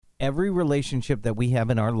Every relationship that we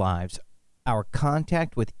have in our lives, our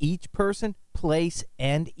contact with each person, place,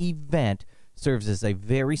 and event serves as a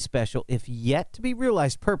very special, if yet to be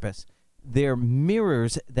realized, purpose. They're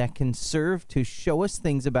mirrors that can serve to show us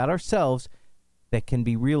things about ourselves that can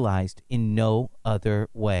be realized in no other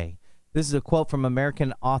way. This is a quote from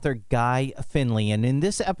American author Guy Finley, and in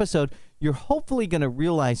this episode, you're hopefully going to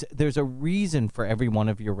realize there's a reason for every one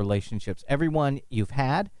of your relationships, every one you've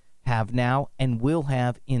had, have now, and will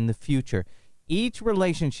have in the future. Each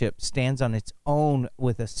relationship stands on its own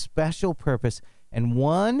with a special purpose, and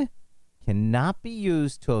one cannot be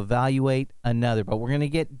used to evaluate another. But we're going to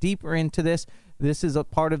get deeper into this. This is a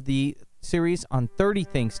part of the series on 30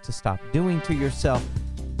 Things to Stop Doing to Yourself.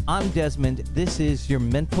 I'm Desmond. This is your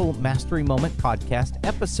Mental Mastery Moment podcast,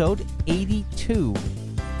 episode 82.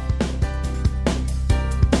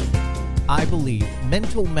 I believe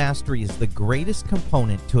mental mastery is the greatest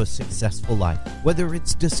component to a successful life. Whether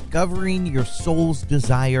it's discovering your soul's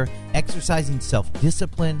desire, exercising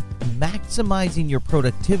self-discipline, maximizing your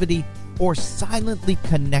productivity, or silently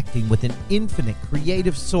connecting with an infinite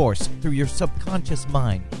creative source through your subconscious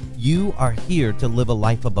mind, you are here to live a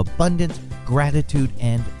life of abundance, gratitude,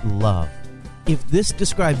 and love. If this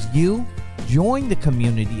describes you, join the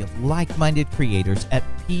community of like-minded creators at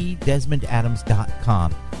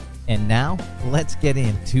pdesmondadams.com. And now, let's get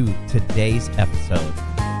into today's episode.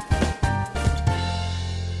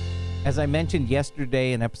 As I mentioned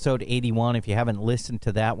yesterday in episode 81, if you haven't listened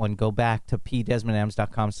to that one, go back to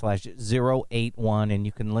pdesmondadams.com/081, and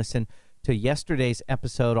you can listen to yesterday's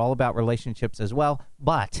episode all about relationships as well.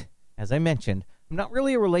 But, as I mentioned, I'm not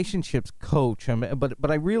really a relationships coach,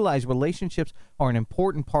 but I realize relationships are an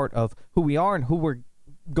important part of who we are and who we're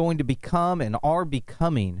going to become and are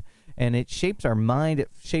becoming. And it shapes our mind,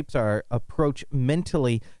 it shapes our approach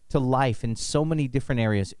mentally to life in so many different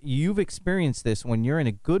areas. You've experienced this when you're in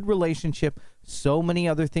a good relationship. So many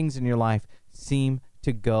other things in your life seem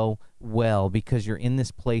to go well because you're in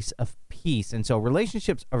this place of peace. And so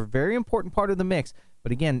relationships are a very important part of the mix.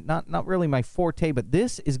 But again, not really my forte, but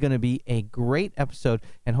this is going to be a great episode.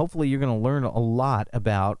 And hopefully you're going to learn a lot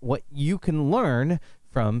about what you can learn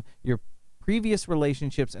from your previous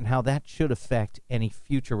relationships and how that should affect any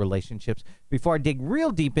future relationships. Before I dig real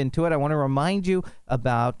deep into it, I want to remind you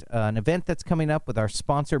about an event that's coming up with our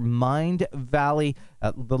sponsor, Mind Valley.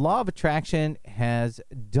 The law of attraction has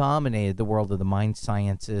dominated the world of the mind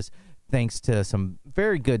sciences thanks to some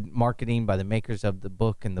very good marketing by the makers of the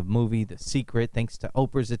book and the movie, The Secret, thanks to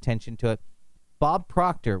Oprah's attention to it. Bob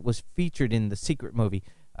Proctor was featured in The Secret movie,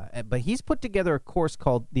 but he's put together a course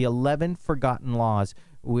called The 11 Forgotten Laws,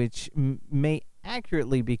 which may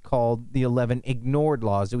accurately be called the 11 ignored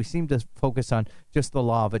laws. We seem to focus on just the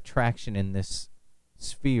law of attraction in this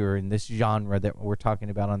sphere, in this genre that we're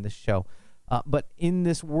talking about on this show. But in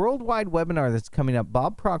this worldwide webinar that's coming up,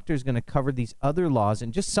 Bob Proctor is going to cover these other laws,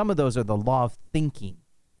 and just some of those are the law of thinking,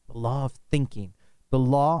 the law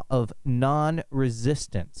of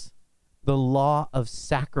non-resistance, the law of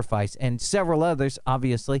sacrifice, and several others,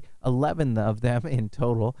 obviously, 11 of them in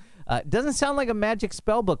total. It doesn't sound like a magic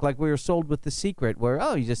spell book like we were sold with The Secret, where,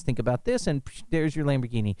 you just think about this and there's your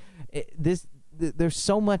Lamborghini. There's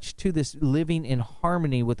so much to this living in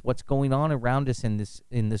harmony with what's going on around us in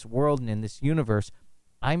this world and in this universe.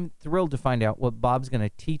 I'm thrilled to find out what Bob's going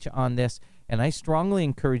to teach on this, and I strongly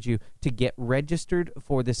encourage you to get registered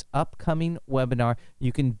for this upcoming webinar.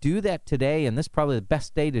 You can do that today, and this is probably the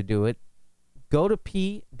best day to do it. Go to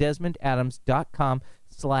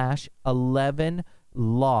pdesmondadams.com/11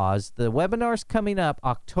 laws. The webinar's coming up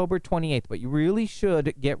October 28th, but you really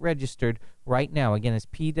should get registered right now. Again, it's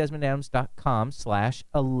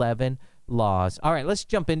pdesmondadams.com/11 laws. All right, let's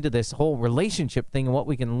jump into this whole relationship thing and what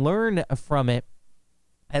we can learn from it.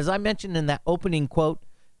 As I mentioned in that opening quote,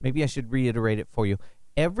 maybe I should reiterate it for you.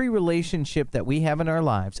 Every relationship that we have in our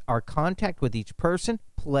lives, our contact with each person,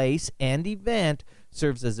 place, and event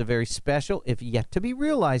serves as a very special, if yet to be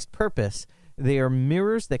realized, purpose. They are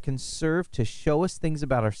mirrors that can serve to show us things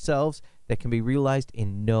about ourselves that can be realized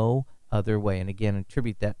in no other way. And again,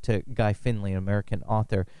 attribute that to Guy Finley, an American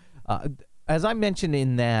author. As I mentioned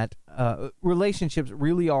in that, relationships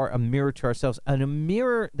really are a mirror to ourselves, and a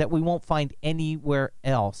mirror that we won't find anywhere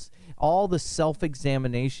else. All the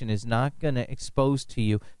self-examination is not going to expose to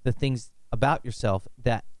you the things about yourself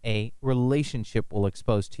that a relationship will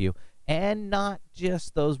expose to you, and not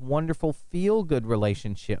just those wonderful feel-good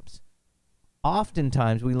relationships.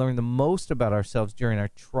 Oftentimes, we learn the most about ourselves during our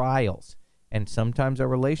trials, and sometimes our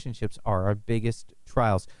relationships are our biggest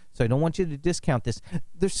trials. So I don't want you to discount this.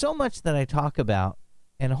 There's so much that I talk about,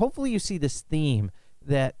 and hopefully you see this theme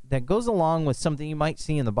that goes along with something you might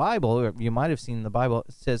see in the Bible, or you might have seen in the Bible.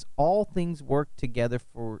 It says all things work together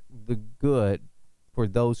for the good for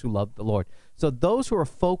those who love the Lord. So those who are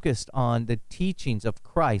focused on the teachings of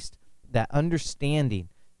Christ, that understanding,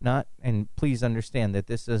 and please understand that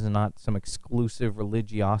this is not some exclusive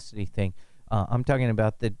religiosity thing. I'm talking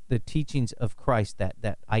about the teachings of Christ,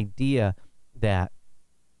 that idea that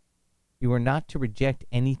you are not to reject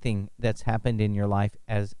anything that's happened in your life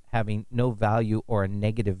as having no value or a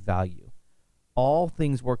negative value. All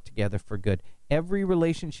things work together for good. Every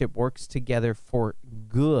relationship works together for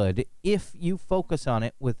good if you focus on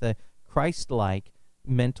it with a Christ-like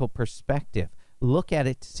mental perspective. Look at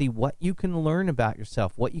it to see what you can learn about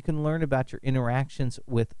yourself, what you can learn about your interactions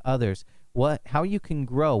with others, how you can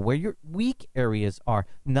grow, where your weak areas are,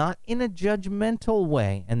 not in a judgmental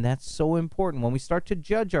way. And that's so important. When we start to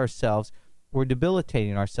judge ourselves, we're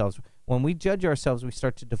debilitating ourselves. When we judge ourselves, we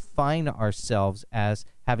start to define ourselves as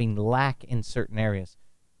having lack in certain areas.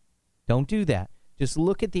 Don't do that. Just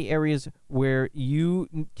look at the areas where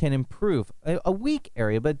you can improve. A weak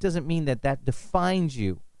area, but it doesn't mean that defines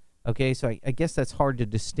you. Okay, so I guess that's hard to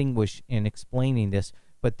distinguish in explaining this,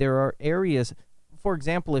 but there are areas, for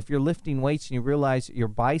example, if you're lifting weights and you realize your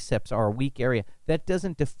biceps are a weak area, that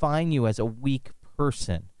doesn't define you as a weak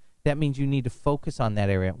person. That means you need to focus on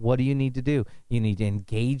that area. What do you need to do? You need to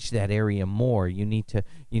engage that area more. You need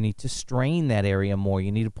to strain that area more.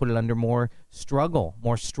 You need to put it under more struggle,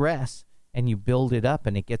 more stress, and you build it up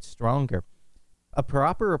and it gets stronger. A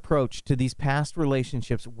proper approach to these past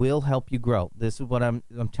relationships will help you grow. This is what I'm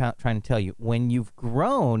trying to tell you. When you've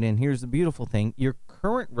grown, and here's the beautiful thing, your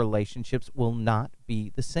current relationships will not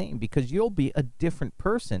be the same because you'll be a different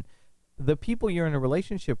person. The people you're in a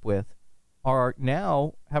relationship with are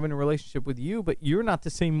now having a relationship with you, but you're not the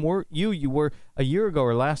same you were a year ago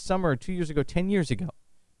or last summer or 2 years ago, 10 years ago.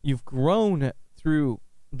 You've grown through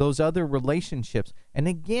those other relationships. And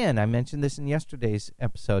again, I mentioned this in yesterday's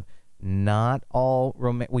episode, not all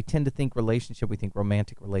we tend to think relationship, we think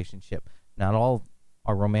romantic relationship. Not all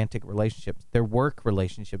are romantic relationships. They're work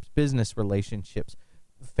relationships, business relationships,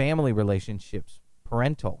 family relationships,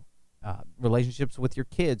 parental relationships with your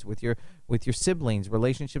kids, with your siblings,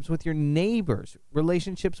 relationships with your neighbors,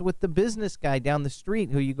 relationships with the business guy down the street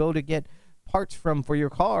who you go to get parts from for your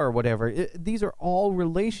car or whatever. These are all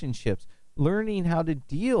relationships. Learning how to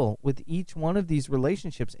deal with each one of these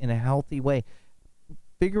relationships in a healthy way.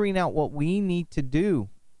 Figuring out what we need to do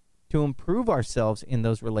to improve ourselves in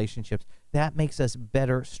those relationships, that makes us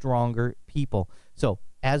better, stronger people. So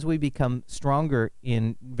as we become stronger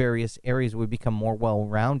in various areas, we become more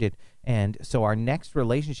well-rounded. And so our next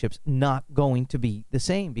relationship's not going to be the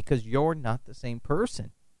same because you're not the same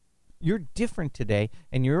person. You're different today,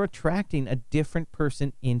 and you're attracting a different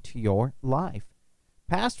person into your life.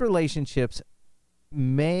 Past relationships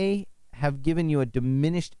may have given you a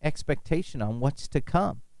diminished expectation on what's to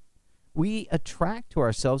come. We attract to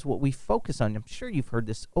ourselves what we focus on. I'm sure you've heard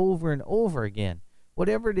this over and over again.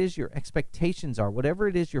 Whatever it is your expectations are, whatever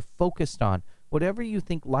it is you're focused on, whatever you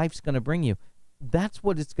think life's going to bring you, that's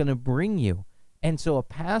what it's going to bring you. And so a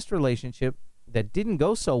past relationship that didn't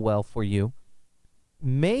go so well for you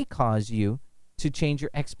may cause you to change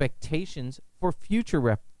your expectations for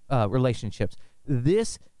future relationships.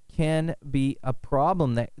 This can be a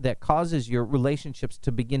problem that causes your relationships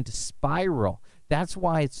to begin to spiral. That's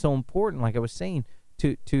why it's so important, like I was saying,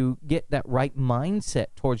 to get that right mindset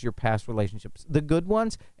towards your past relationships, the good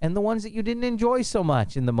ones and the ones that you didn't enjoy so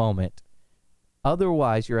much in the moment.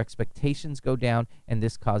 Otherwise, your expectations go down, and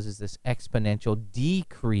this causes this exponential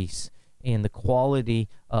decrease in the quality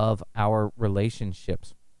of our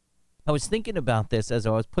relationships. I was thinking about this as I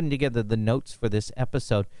was putting together the notes for this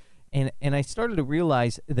episode, and I started to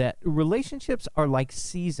realize that relationships are like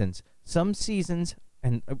seasons. Some seasons,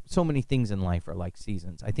 and so many things in life are like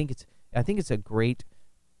seasons. I think it's a great,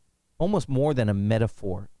 almost more than a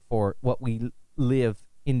metaphor for what we live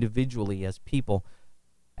individually as people.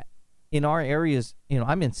 In our areas,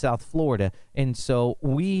 I'm in South Florida, and so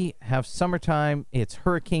we have summertime, it's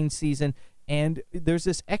hurricane season, and there's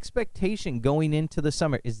this expectation going into the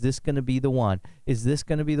summer. Is this going to be the one? Is this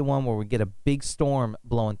going to be the one where we get a big storm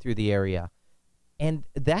blowing through the area? And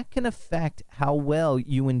that can affect how well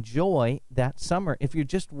you enjoy that summer. If you're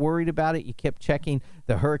just worried about it, you kept checking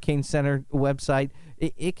the Hurricane Center website,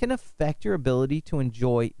 it can affect your ability to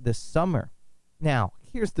enjoy the summer. Now,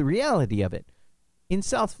 here's the reality of it. In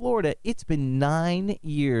South Florida, it's been 9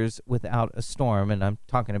 years without a storm, and I'm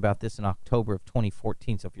talking about this in October of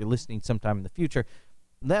 2014, so if you're listening sometime in the future,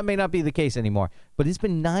 that may not be the case anymore. But it's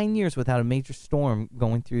been 9 years without a major storm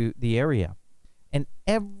going through the area. And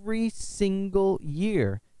every single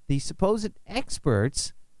year, the supposed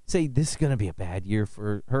experts say this is going to be a bad year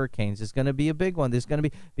for hurricanes. It's going to be a big one. This is going to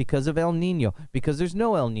be because of El Nino, because there's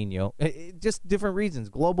no El Nino. Just different reasons.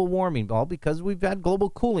 Global warming, all because we've had global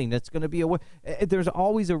cooling. That's going to be there's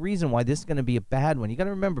always a reason why this is going to be a bad one. You got to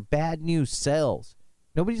remember, bad news sells.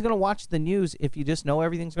 Nobody's going to watch the news if you just know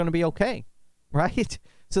everything's going to be okay, right?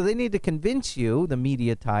 So they need to convince you, the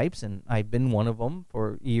media types, and I've been one of them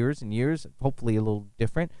for years and years, hopefully a little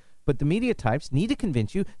different, but the media types need to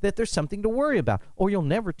convince you that there's something to worry about, or you'll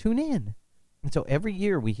never tune in. And so every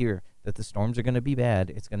year we hear that the storms are going to be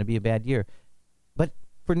bad. It's going to be a bad year. But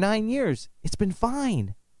for 9 years, it's been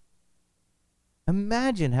fine.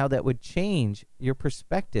 Imagine how that would change your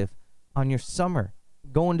perspective on your summer,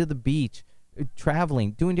 going to the beach,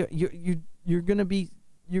 traveling, you're going to be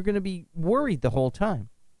worried the whole time.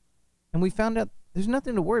 And we found out there's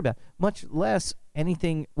nothing to worry about, much less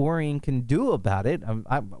anything worrying can do about it.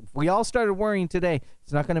 We all started worrying today.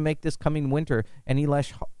 It's not going to make this coming winter any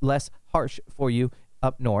less harsh for you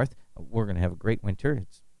up north. We're going to have a great winter.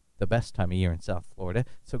 It's the best time of year in South Florida,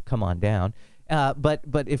 so come on down. But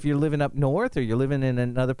if you're living up north or you're living in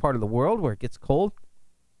another part of the world where it gets cold,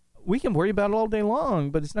 we can worry about it all day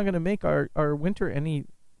long, but it's not going to make our winter any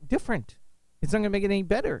different. It's not going to make it any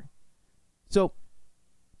better. So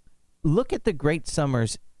look at the great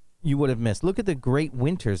summers you would have missed. Look at the great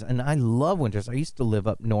winters, and I love winters. I used to live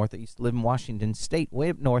up north. I used to live in Washington State,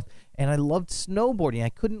 way up north, and I loved snowboarding. I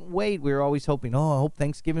couldn't wait. We were always hoping, I hope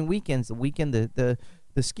Thanksgiving weekend's the weekend the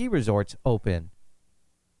ski resorts open,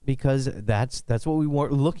 because that's what we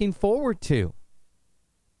were looking forward to.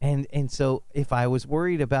 And so if I was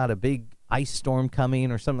worried about a big ice storm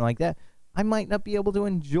coming or something like that, I might not be able to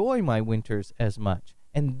enjoy my winters as much.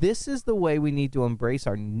 And this is the way we need to embrace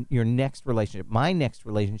your next relationship, my next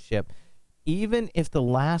relationship. Even if the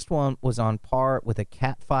last one was on par with a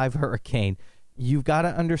Cat 5 hurricane, you've got to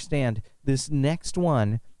understand this next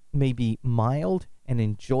one may be mild and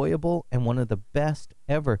enjoyable and one of the best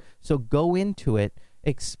ever. So go into it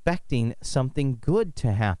expecting something good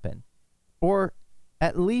to happen, or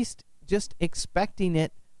at least just expecting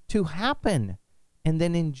it to happen, and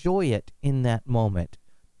then enjoy it in that moment.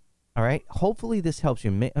 All right? Hopefully this helps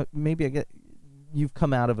you. Maybe you've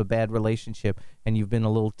come out of a bad relationship and you've been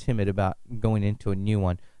a little timid about going into a new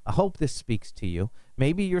one. I hope this speaks to you.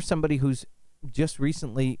 Maybe you're somebody who's just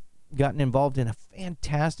recently gotten involved in a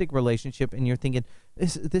fantastic relationship and you're thinking,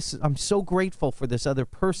 this I'm so grateful for this other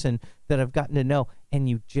person that I've gotten to know, and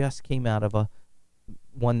you just came out of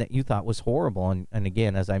one that you thought was horrible. And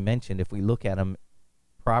again, as I mentioned, if we look at them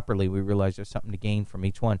properly, we realize there's something to gain from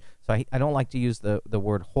each one. So I don't like to use the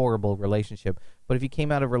word horrible relationship, but if you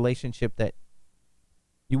came out of a relationship that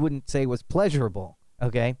you wouldn't say was pleasurable,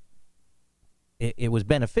 okay? It was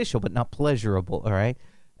beneficial, but not pleasurable, all right?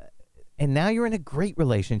 And now you're in a great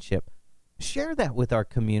relationship. Share that with our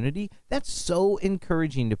community. That's so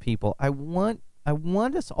encouraging to people. I want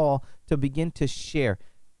us all to begin to share.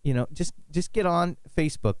 Just get on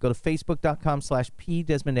Facebook. Go to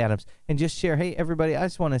facebook.com/PDesmondAdams and just share. Hey, everybody, I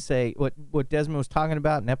just want to say what Desmond was talking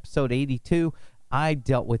about in episode 82. I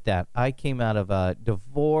dealt with that. I came out of a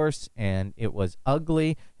divorce, and it was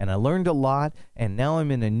ugly, and I learned a lot, and now I'm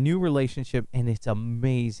in a new relationship, and it's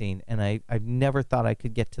amazing, and I never thought I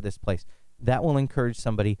could get to this place. That will encourage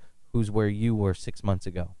somebody who's where you were 6 months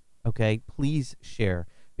ago, okay? Please share,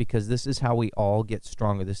 because this is how we all get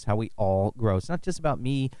stronger. This is how we all grow. It's not just about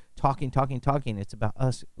me talking. It's about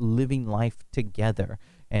us living life together.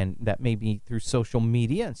 And that may be through social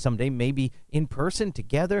media, and someday maybe in person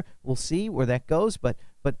together. We'll see where that goes. But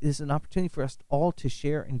it's an opportunity for us all to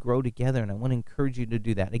share and grow together, and I want to encourage you to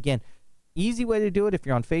do that. Again, easy way to do it. If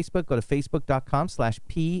you're on Facebook, go to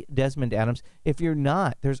facebook.com/PDesmondAdams. If you're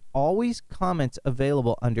not, there's always comments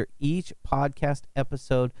available under each podcast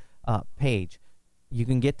episode page. You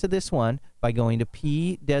can get to this one by going to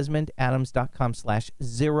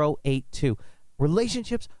pdesmondadams.com/082.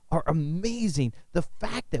 Relationships are amazing. The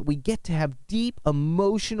fact that we get to have deep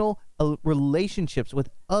emotional relationships with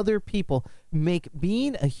other people make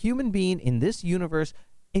being a human being in this universe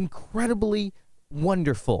incredibly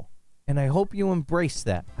wonderful. And I hope you embrace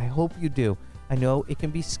that. I hope you do. I know it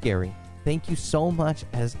can be scary. Thank you so much.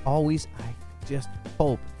 As always, I just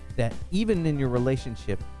hope that even in your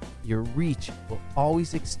relationship, your reach will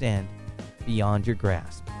always extend beyond your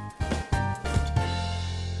grasp.